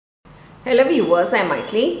Hello viewers, I am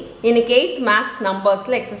Maitli. In 8th Maths Numbers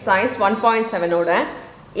exercise 1.7 oda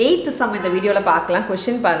 8th sum in the video la paakalam.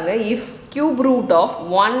 Question parunga, if cube root of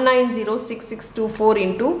 1906624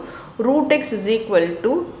 into root x is equal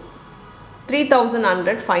to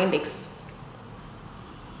 3100, find x.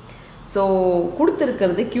 So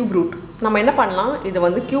குடுத்திருக்கிறது cube root. நம்ம என்ன பண்ணலாம், இது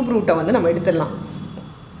வந்து cube root வந்து நம்ம எடுத்துடலாம்.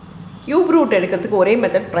 Cube root எடுக்கிறதுக்கு ஒரே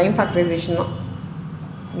மெத்தட் prime factorization தான்.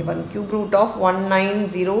 இப்போ cube root of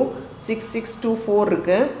 1906624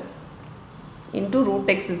 இருக்கு into root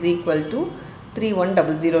x is equal to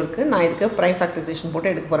 3100 இருக்கு. நான் இதுக்கு prime factorization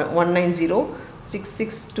போட்டு எடுக்க போறேன்.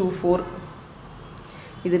 1906624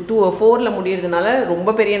 இது 4 ல முடியிறதுனால ரொம்ப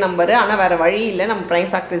பெரிய நம்பர், ஆனா வேற வழி இல்ல, நம்ம prime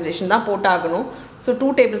factorization தான் போட்டாகணும். So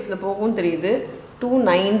 2 tablesல போகும் தெரியுது. 2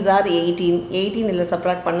 9s are 18. 18 இல்ல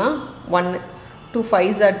சப்ட்ராக்ட் பண்ணா 1. 2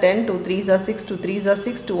 5s are 10, 2 3s are 6, 2 3s are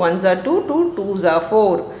 6, 2 1s are 2, 2 2s are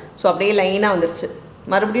 4. So அப்படியே லைனாக வந்துருச்சு.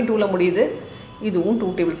 மறுபடியும் 2ல முடியுது, இதுவும் 2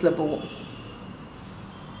 டேபிள்ஸில் போகும்.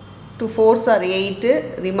 2 4s are 8,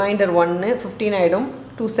 ரிமைண்டர் 1, 15 ஆகிடும்.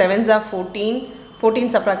 2 7s are 14, 14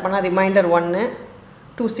 சப்ட்ராக்ட் பண்ணால் ரிமைண்டர் 1.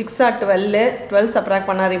 2 6 are 12, 12 சப்ட்ராக்ட்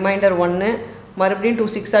பண்ணால் ரிமைண்டர் 1. மறுபடியும்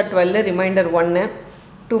 2 6 are 12, reminder 1.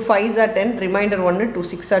 2 5s are 10, reminder 1. 2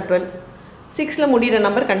 6 are 12. 6ல முடிகிற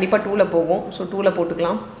நம்பர் கண்டிப்பாக 2ல போகும். ஸோ 2ல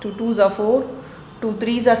போட்டுக்கலாம். 2 2s are 4, 2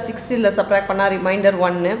 3s are 6 இல்லை சப்ட்ராக்ட் பண்ணால் reminder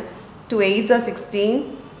 1. 2 8s are 16,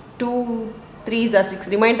 2 3s are 6,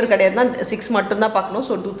 reminder கிடையாது தான், 6 மட்டும்தான் பார்க்கணும்.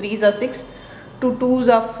 So 2 3s are 6, 2 2s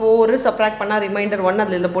are 4, subtract பண்ணால் ரிமைண்டர் 1,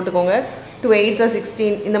 அதில் இதில் போட்டுக்கோங்க. 2 8s are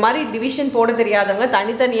 16. இந்த மாதிரி டிவிஷன் போட தெரியாதவங்க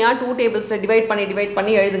தனித்தனியாக 2 டேபிள்ஸில் டிவைட்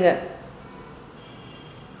பண்ணி எழுதுங்க.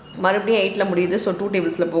 மறுபடியும் 8ல முடியுது. ஸோ 2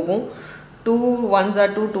 டேபிள்ஸில் போகும். 2 1s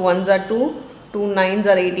are 2, 2 1s are 2, 2 9s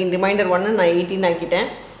are 18, reminder 1 நான் 18 ஆக்கிட்டேன்.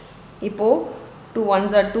 இப்போது 2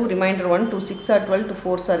 1s are 2, reminder 1, 2 6 are 12, 2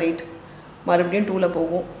 4s are 8. மறுபடியும் 2ல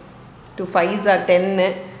போகும். 2 5s are 10,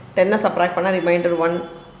 10 சப்ட்ராக்ட் பண்ணால் reminder 1.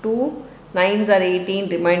 2 9s are 18,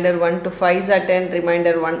 reminder 1. 2 5s are 10,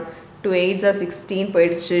 reminder 1. 2 8s are 16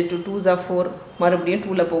 போயிடுச்சு. 2 2s are 4, மறுபடியும்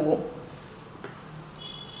 2ல போகும்.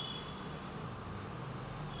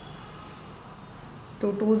 2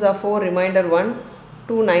 2s are 4, reminder 1.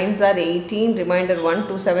 2 9s are 18, reminder 1.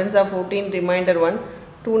 2 7s are 14, reminder 1.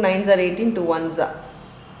 2 9s are 18, 2 1s are.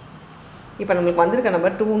 இப்போ நம்மளுக்கு வந்திருக்க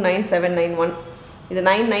number 29791. இது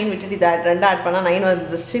 9 9 விட்டுட்டு இது 2 ஆட் பண்ணால் 9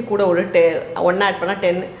 வந்துருச்சு, கூட ஒரு 1 ஆட் பண்ணால்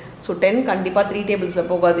 10. ஸோ 10 கண்டிப்பாக 3 டேபிள்ஸில்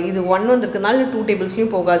போகாது. இது 1 வந்திருக்கனால 2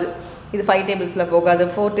 டேபிள்ஸ்லையும் போகாது. இது 5 டேபிள்ஸில் போகாது,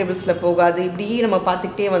 4 டேபிள்ஸில் போகாது. இப்படி நம்ம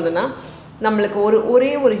பார்த்துக்கிட்டே வந்தோன்னா நம்மளுக்கு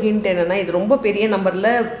ஒரே ஒரு ஹிண்ட் என்னென்னா, இது ரொம்ப பெரிய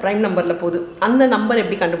நம்பரில் ப்ரைம் நம்பரில் போகுது. அந்த நம்பர்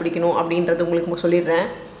எப்படி கண்டுபிடிக்கணும் அப்படின்றது உங்களுக்கு சொல்லிடுறேன்.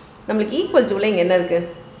 நம்மளுக்கு ஈக்குவல் டூவில் இங்கே என்ன இருக்குது,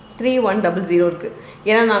 3100 இருக்குது.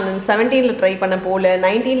 ஏன்னா நான் 17ல் ட்ரை பண்ண போகல,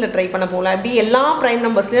 19ல் ட்ரை பண்ண போகல, அப்படி எல்லா ப்ரைம்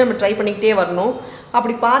நம்பர்ஸ்லையும் நம்ம ட்ரை பண்ணிக்கிட்டே வரணும்.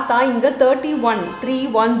 அப்படி பார்த்தா இங்கே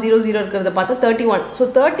 31 இருக்கிறத பார்த்தா 31. ஸோ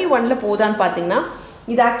 31ல் போதான்னு பார்த்தீங்கன்னா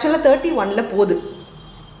இது ஆக்சுவலாக 31ல் போகுது.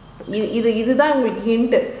 இதுதான் உங்களுக்கு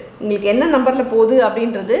ஹிண்ட்டு. உங்களுக்கு என்ன நம்பரில் போகுது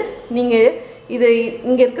அப்படின்றது நீங்கள் இது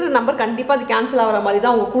இங்கே இருக்கிற நம்பர் கண்டிப்பாக அது கேன்சல் ஆகிற மாதிரி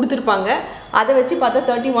தான் அவங்க கொடுத்துருப்பாங்க. அதை வச்சு பார்த்தா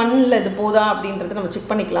 31ல் இது போதா அப்படின்றத நம்ம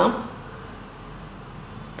செக் பண்ணிக்கலாம்.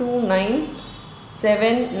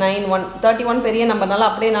 29791, 31 பெரிய நம்பர்னால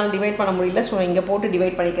அப்படியே நான் டிவைட் பண்ண முடியல. ஸோ இங்கே போட்டு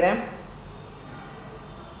டிவைட் பண்ணிக்கிறேன்.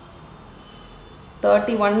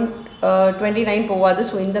 31 29 போகாது.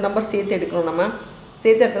 ஸோ இந்த நம்பர் சேர்த்து எடுக்கணும். நம்ம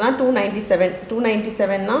சேர்த்து எடுத்தோம்னா 297.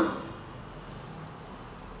 297னா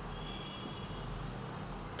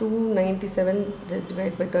 297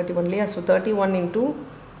 டிவைட் பை 31 இல்லையா? ஸோ 31 இன்ட்டு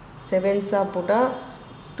 7s போட்டால்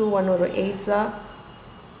 2 1 வரும், 8s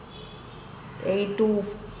 8 2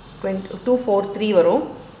 2 4 3 வரும்,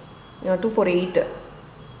 2 4 8,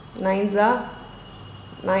 9s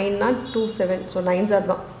 9னா 2 7. ஸோ 9s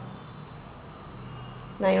தான்.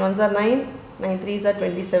 9 1s 9, 9 3s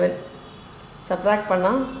 27. சப்ட்ராக்ட்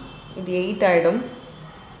பண்ணால் இது 8 ஆகிடும்.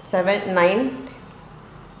 7 9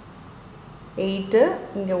 8,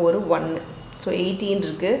 இங்கே ஒரு 1. ஸோ 18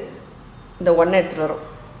 இருக்குது. இந்த 1 எடுத்துகிட்டு வரும்.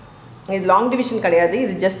 இது லாங் டிவிஷன் கிடையாது,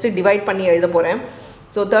 இது ஜஸ்ட்டு டிவைட் பண்ணி எழுத போகிறேன்.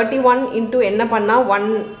 ஸோ 31 இன்ட்டு என்ன பண்ணால்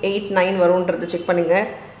 189 வரும்ன்றது செக் பண்ணுங்கள்.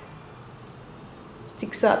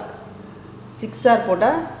 6 ஆர்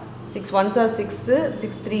போட்டால் 6 1s are 6,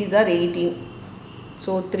 6 3s are 18.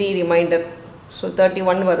 So 3 reminder. So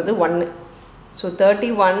 31 வருது 1. ஸோ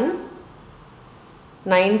 31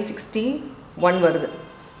 961 வருது.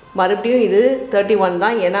 மறுபடியும் இது 31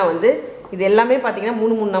 தான். ஏன்னா வந்து இது எல்லாமே பார்த்தீங்கன்னா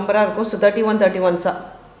 3 நம்பராக இருக்கும். So 31 31s.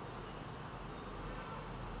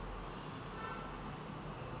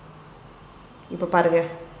 இப்போ பாருங்கள்,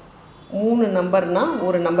 3 நம்பர்னால்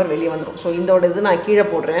ஒரு நம்பர் வெளியே வந்துடும். ஸோ இதோட இது நான் கீழே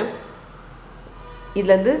போடுறேன்.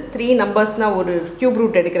 இதுலேருந்து 3 நம்பர்ஸ்னால் ஒரு க்யூப்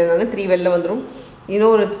ரூட் எடுக்கிறேன் நான், 3 வெளில வந்துடும்.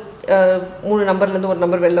 இன்னொரு 3 நம்பர்லேருந்து ஒரு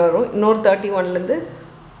நம்பர் வெளில வரும். இன்னொரு 31லேருந்து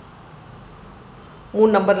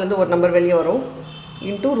 3 நம்பர்லேருந்து ஒரு நம்பர் வெளியே வரும்.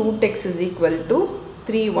 Into root X is equal to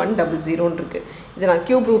 3100 இருக்குது. இதை நான்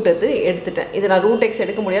க்யூப் ரூட் எடுத்துட்டேன். இது நான் ரூட் எக்ஸ்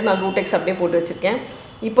எடுக்க முடியாது, நான் ரூட் எக்ஸ் அப்படியே போட்டு வச்சுருக்கேன்.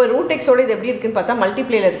 இப்போ ரூட் எக்ஸோட இது எப்படி இருக்குன்னு பார்த்தா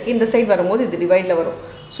மல்டிப்ளேயில் இருக்குது. இந்த சைடு வரும்போது இது டிவைடில் வரும்.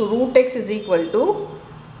 So root X is equal to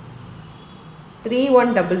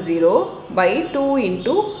 3100 by 2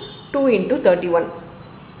 into 2 into 31.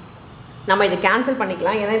 நம்ம இதை கேன்சல்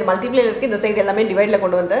பண்ணிக்கலாம், ஏன்னா இது மல்டிப்ளேயில் இருக்குது. இந்த சைடு எல்லாமே டிவைடில்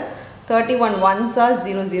கொண்டு வந்த 31 1s are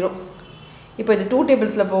 0. இப்போ இது 2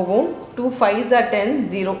 டேபிள்ஸில் போகும். 2 5s are 10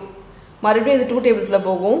 0. மறுபடியும் இது 2 டேபிள்ஸில்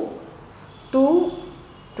போகும். 2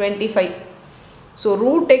 25. So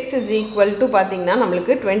root X is equal to பார்த்திங்கன்னா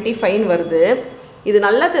நம்மளுக்கு 25 வருது. இது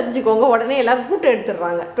நல்லா தெரிஞ்சுக்கோங்க. உடனே எல்லோரும் ரூட்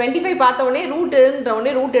எடுத்துடுறாங்க. 25 பார்த்தவொடனே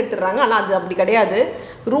ரூட்டுன்றவுடனே ரூட் எடுத்துடுறாங்க. ஆனால் அது அப்படி கிடையாது.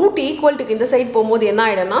 ரூட் ஈக்குவல்ட்டுக்கு இந்த சைடு போகும்போது என்ன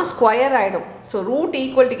ஆகிடும்னா ஸ்கொயர் ஆகிடும். ஸோ ரூட்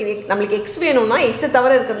ஈக்குவல்ட்டுக்கு நம்மளுக்கு எக்ஸ் வேணும்னா எக்ஸை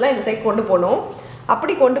தவிர இருக்கிறதுலாம் இந்த சைடு கொண்டு போகணும்.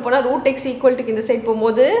 அப்படி கொண்டு போனால் ரூட் எக்ஸ் ஈக்குவல்ட்டுக்கு இந்த சைடு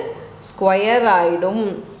போகும்போது ஸ்கொயர் ஆகிடும்.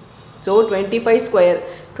 ஸோ 25 ஸ்கொயர்,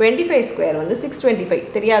 25 ஸ்கொயர் வந்து 625.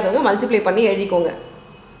 தெரியாதவங்க மல்டிப்ளை பண்ணி எழுதிக்கோங்க.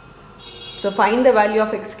 So find the value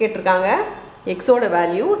of X கேட்டிருக்காங்க. எக்ஸோட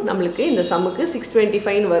வேல்யூ நம்மளுக்கு இந்த சம்முக்கு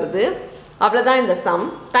 625 வருது. அவ்வளோதான் இந்த சம்.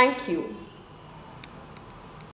 தேங்க்யூ.